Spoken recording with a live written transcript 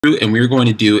And we're going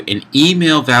to do an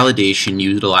email validation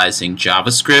utilizing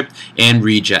JavaScript and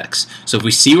Regex. So if we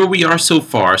see where we are so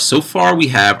far we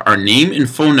have our name and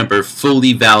phone number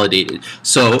fully validated.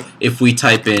 So if we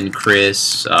type in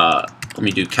Chris, let me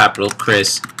do capital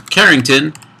Chris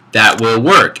Carrington, that will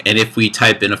work. And if we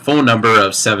type in a phone number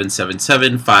of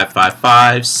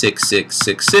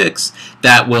 777-555-6666,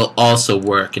 that will also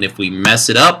work. And if we mess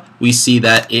it up, we see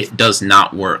that it does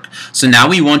not work. So now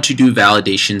we want to do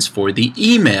validations for the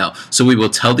email. So we will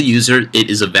tell the user it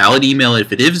is a valid email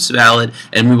if it is valid,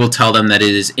 and we will tell them that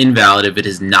it is invalid if it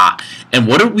is not. And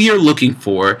what we are looking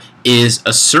for is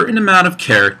a certain amount of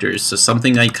characters, so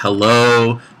something like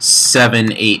hello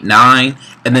 789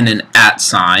 and then an @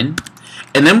 sign.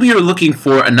 And then we are looking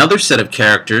for another set of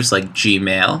characters like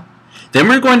Gmail. Then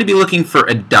we're going to be looking for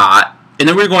a dot, and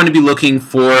then we're going to be looking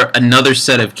for another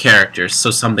set of characters, so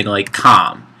something like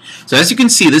com. So as you can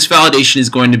see, this validation is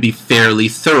going to be fairly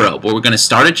thorough, but we're going to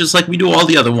start it just like we do all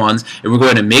the other ones, and we're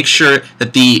going to make sure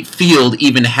that the field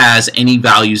even has any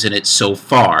values in it so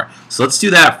far. So let's do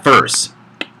that first.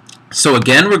 So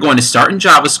again, we're going to start in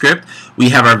JavaScript.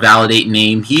 We have our validate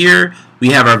name here.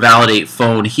 We have our validate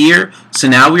phone here. So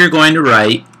now we are going to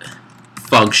write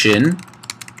function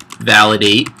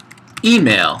validate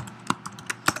email.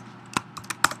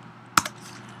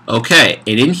 Okay,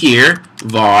 and in here,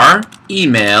 var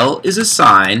email is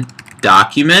assigned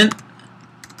document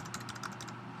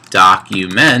dot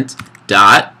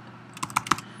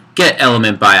get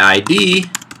element by ID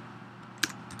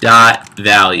dot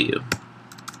value.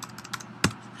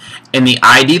 And the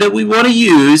ID that we want to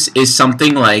use is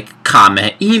something like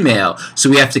comment email. So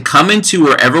we have to come into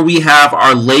wherever we have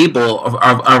our label of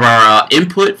our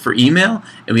input for email,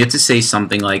 and we have to say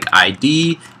something like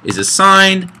ID is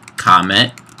assigned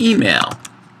comment email.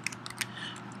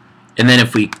 And then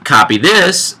if we copy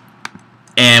this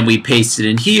and we paste it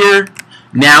in here,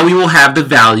 now we will have the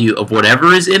value of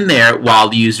whatever is in there while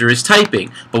the user is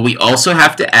typing. But we also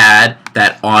have to add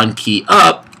that on key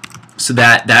up so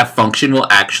that that function will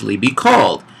actually be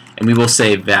called. And we will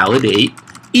say validate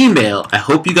email. I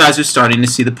hope you guys are starting to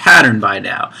see the pattern by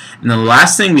now. And the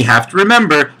last thing we have to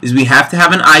remember is we have to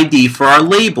have an ID for our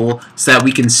label so that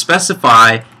we can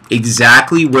specify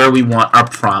exactly where we want our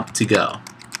prompt to go.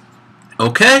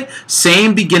 Okay?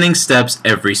 Same beginning steps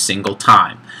every single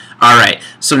time. Alright,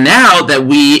 so now that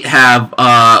we have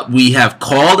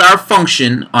called our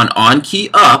function on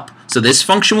key up, so this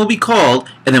function will be called,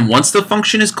 and then once the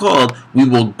function is called, we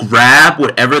will grab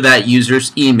whatever that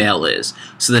user's email is.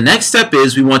 So the next step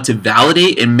is we want to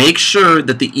validate and make sure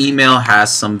that the email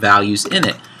has some values in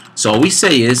it. So all we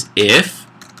say is if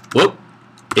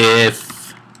I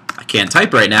can't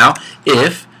type right now,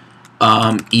 if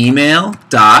email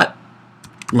dot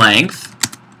length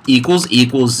equals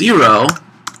 0,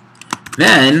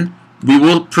 then we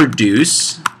will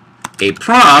produce a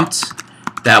prompt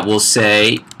that will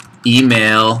say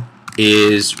email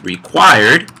is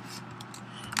required.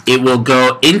 It will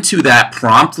go into that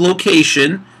prompt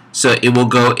location, so it will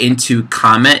go into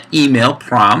comment email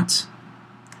prompt.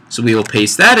 So we will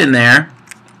paste that in there.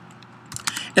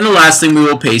 And the last thing we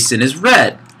will paste in is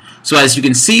red. So as you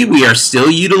can see, we are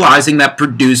still utilizing that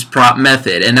produce prompt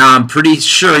method. And now I'm pretty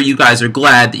sure you guys are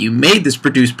glad that you made this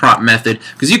produce prompt method,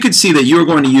 because you can see that you're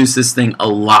going to use this thing a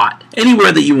lot,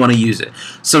 anywhere that you want to use it.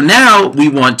 So now we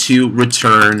want to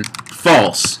return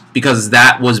false, because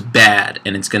that was bad,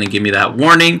 and it's going to give me that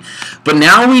warning. But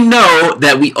now we know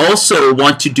that we also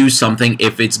want to do something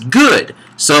if it's good.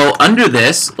 So under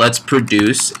this, let's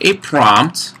produce a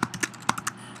prompt.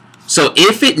 So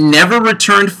if it never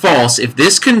returned false, if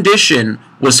this condition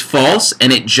was false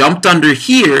and it jumped under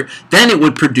here, then it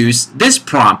would produce this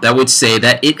prompt that would say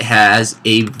that it has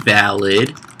a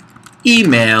valid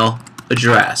email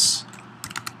address.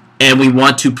 And we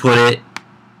want to put it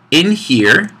in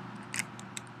here,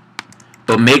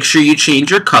 but make sure you change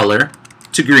your color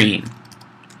to green.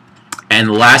 And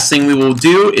the last thing we will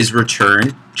do is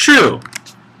return true.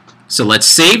 So let's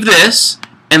save this,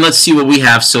 and let's see what we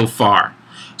have so far.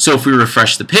 So if we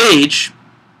refresh the page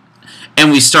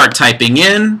and we start typing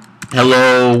in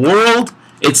hello world,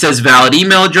 it says valid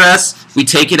email address. We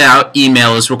take it out,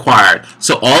 email is required.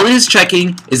 So all it is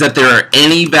checking is that there are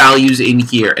any values in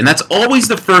here, and that's always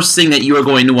the first thing that you are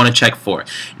going to want to check for.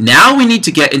 Now we need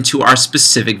to get into our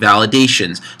specific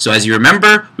validations. So as you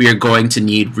remember, we are going to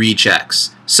need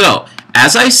Regex. So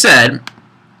as I said,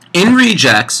 in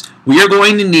Regex, we are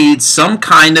going to need some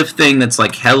kind of thing that's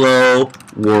like hello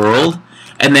world,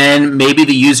 and then maybe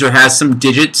the user has some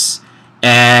digits,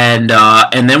 and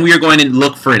then we are going to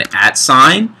look for an @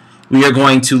 sign. We are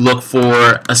going to look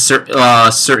for a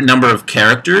certain number of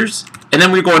characters, and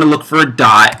then we're going to look for a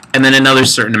dot, and then another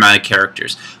certain amount of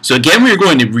characters. So again, we're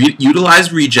going to utilize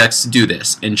regex to do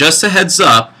this. And just a heads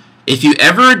up, if you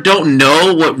ever don't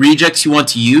know what regex you want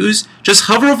to use, just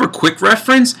hover over quick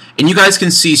reference, and you guys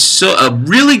can see a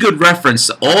really good reference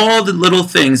to all the little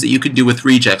things that you could do with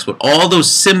regex, what all those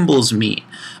symbols mean.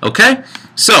 Okay?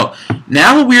 So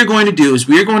now what we are going to do is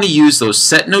we are going to use those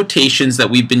set notations that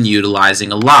we've been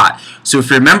utilizing a lot. So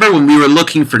if you remember, when we were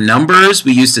looking for numbers,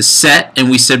 we used a set, and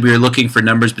we said we were looking for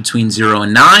numbers between 0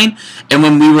 and 9. And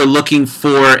when we were looking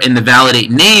for, in the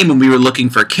validate name, when we were looking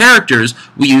for characters,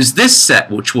 we used this set,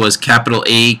 which was capital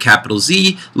A, capital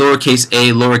Z, lowercase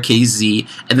a, lowercase z,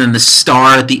 and then the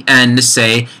star at the end to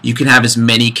say you can have as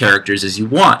many characters as you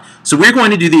want. So we're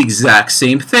going to do the exact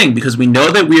same thing because we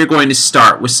know that we are going to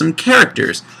start with some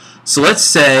characters. So let's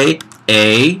say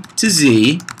A to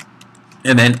Z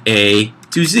and then A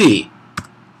to Z.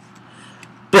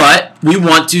 But we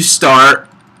want to start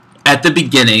at the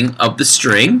beginning of the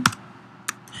string,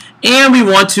 and we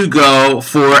want to go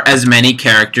for as many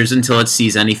characters until it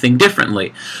sees anything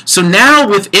differently. So now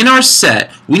within our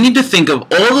set, we need to think of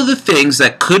all of the things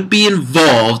that could be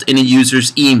involved in a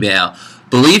user's email.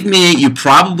 Believe me, you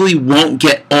probably won't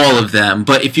get all of them,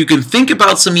 but if you can think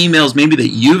about some emails maybe that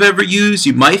you've ever used,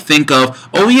 you might think of,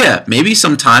 oh yeah, maybe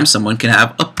sometimes someone can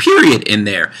have a period in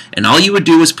there, and all you would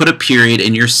do is put a period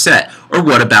in your set. Or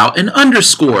what about an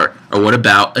underscore? Or what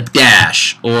about a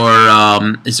dash? Or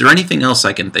is there anything else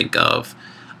I can think of?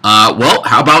 Well,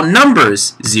 how about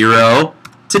numbers? 0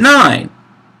 to 9.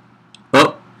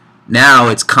 Oh, now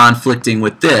it's conflicting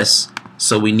with this,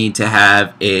 so we need to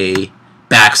have a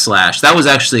backslash. That was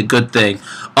actually a good thing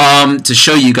to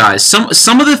show you guys.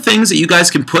 Some of the things that you guys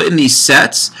can put in these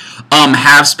sets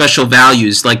have special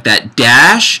values, like that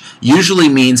dash usually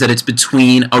means that it's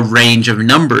between a range of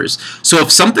numbers. So if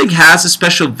something has a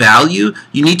special value,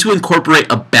 you need to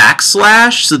incorporate a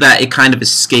backslash so that it kind of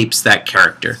escapes that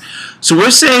character. So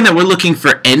we're saying that we're looking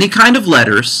for any kind of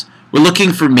letters. We're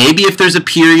looking for maybe if there's a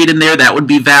period in there, that would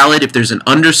be valid. If there's an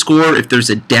underscore, if there's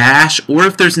a dash, or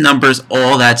if there's numbers,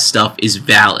 all that stuff is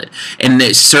valid. And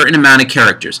a certain amount of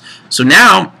characters. So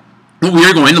now, what we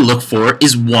are going to look for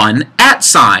is one @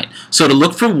 sign. So to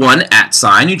look for one @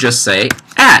 sign, you just say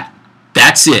 @.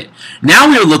 That's it. Now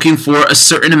we are looking for a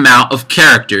certain amount of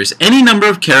characters. Any number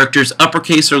of characters,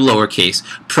 uppercase or lowercase.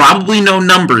 Probably no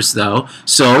numbers though.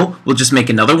 So we'll just make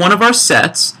another one of our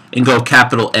sets and go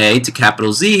capital A to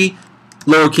capital Z,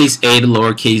 lowercase a to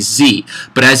lowercase z.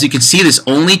 But as you can see, this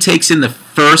only takes in the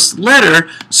first letter,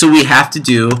 so we have to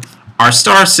do our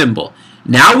star symbol.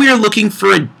 Now we are looking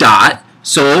for a dot,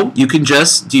 so you can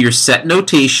just do your set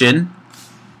notation,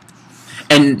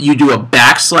 and you do a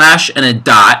backslash and a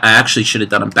dot. I actually should have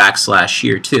done a backslash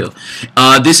here too.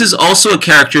 This is also a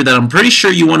character that I'm pretty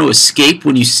sure you want to escape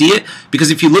when you see it,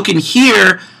 because if you look in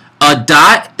here, a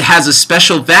dot has a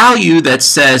special value that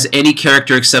says any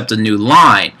character except a new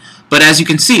line. But as you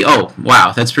can see, oh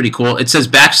wow, that's pretty cool. It says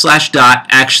backslash dot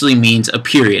actually means a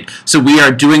period. So we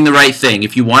are doing the right thing.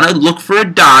 If you want to look for a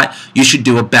dot, you should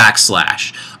do a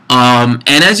backslash.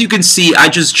 And as you can see, I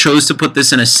just chose to put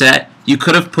this in a set. You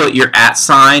could have put your @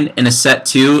 sign in a set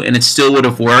too, and it still would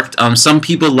have worked. Some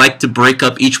people like to break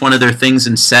up each one of their things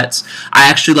in sets. I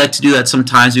actually like to do that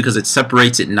sometimes because it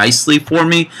separates it nicely for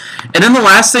me. And then the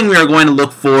last thing we are going to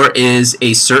look for is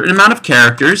a certain amount of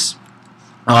characters.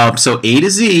 So A to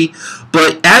Z,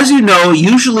 but as you know,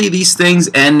 usually these things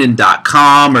end in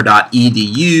 .com or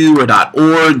 .edu or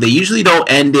 .org. They usually don't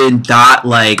end in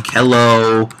like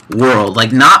hello world,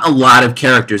 like not a lot of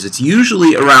characters. It's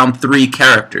usually around 3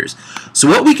 characters. So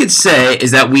what we could say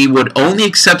is that we would only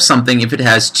accept something if it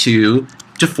has 2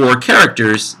 to 4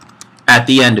 characters at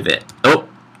the end of it. Oh,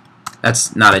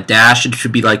 that's not a dash, it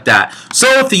should be like that.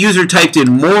 So if the user typed in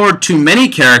more too many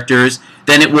characters,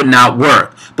 then it would not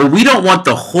work. But we don't want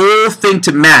the whole thing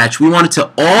to match. We want it to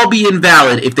all be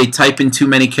invalid if they type in too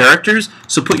many characters,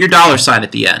 so put your $sign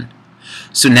at the end.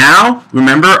 So now,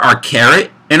 remember our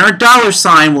caret and our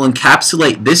 $sign will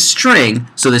encapsulate this string,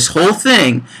 so this whole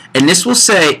thing, and this will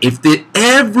say if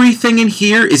everything in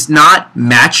here is not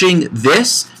matching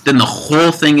this, then the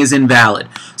whole thing is invalid.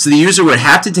 So the user would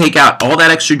have to take out all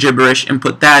that extra gibberish and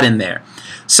put that in there.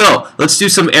 So let's do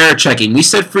some error checking. We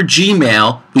said for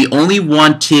Gmail we only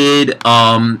wanted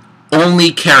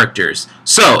only characters.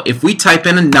 So if we type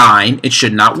in a 9, it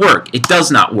should not work. It does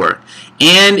not work.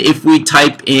 And if we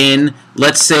type in,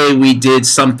 let's say we did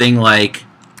something like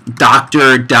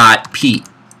Dr.Pete,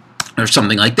 or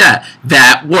something like that.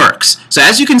 That works. So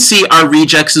as you can see, our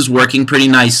regex is working pretty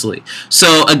nicely.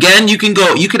 So again, you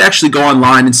could actually go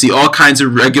online and see all kinds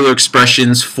of regular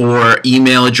expressions for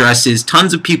email addresses.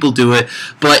 Tons of people do it.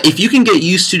 But if you can get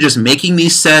used to just making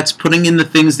these sets, putting in the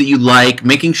things that you like,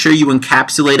 making sure you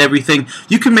encapsulate everything,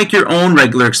 you can make your own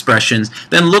regular expressions,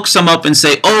 then look some up and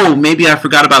say, oh, maybe I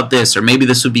forgot about this, or maybe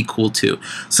this would be cool too.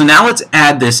 So now let's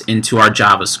add this into our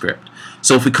JavaScript.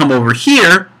 So if we come over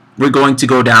here, we're going to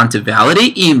go down to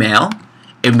validate email,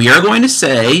 and we are going to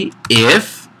say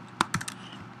if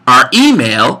our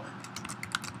email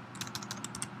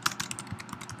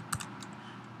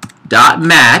dot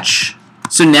match.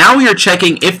 So now we are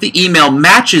checking if the email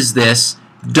matches this,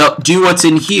 do what's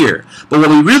in here. But what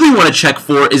we really want to check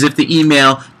for is if the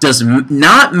email does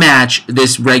not match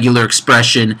this regular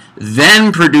expression,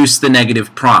 then produce the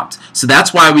negative prompt. So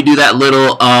that's why we do that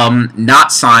little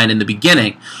not sign in the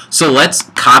beginning. So let's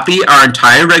copy our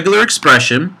entire regular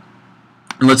expression,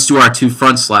 and let's do our 2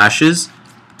 front slashes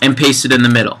and paste it in the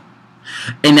middle.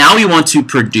 And now we want to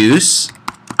produce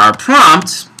our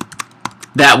prompt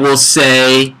that will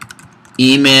say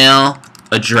email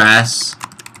address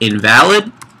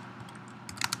invalid,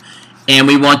 and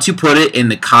we want to put it in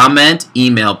the comment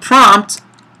email prompt,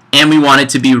 and we want it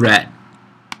to be red.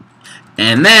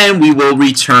 And then we will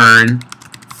return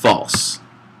false.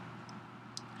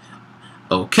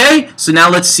 Okay, so now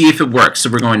let's see if it works. So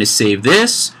we're going to save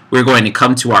this. We're going to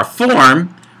come to our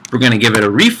form. We're going to give it a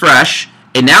refresh.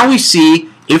 And now we see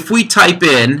if we type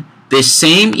in this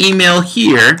same email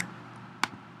here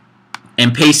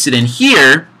and paste it in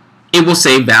here, it will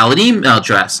say valid email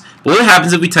address. But what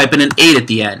happens if we type in an 8 at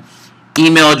the end?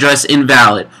 Email address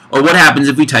invalid. Or what happens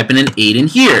if we type in an 8 in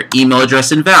here? Email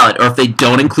address invalid. Or if they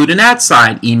don't include an @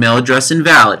 sign, email address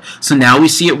invalid. So now we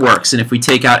see it works. And if we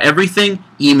take out everything,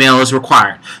 email is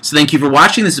required. So thank you for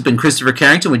watching. This has been Christopher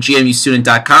Carrington with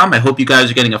GMUstudent.com. I hope you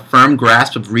guys are getting a firm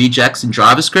grasp of Regex and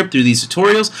JavaScript through these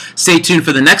tutorials. Stay tuned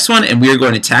for the next one, and we are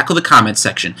going to tackle the comments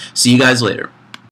section. See you guys later.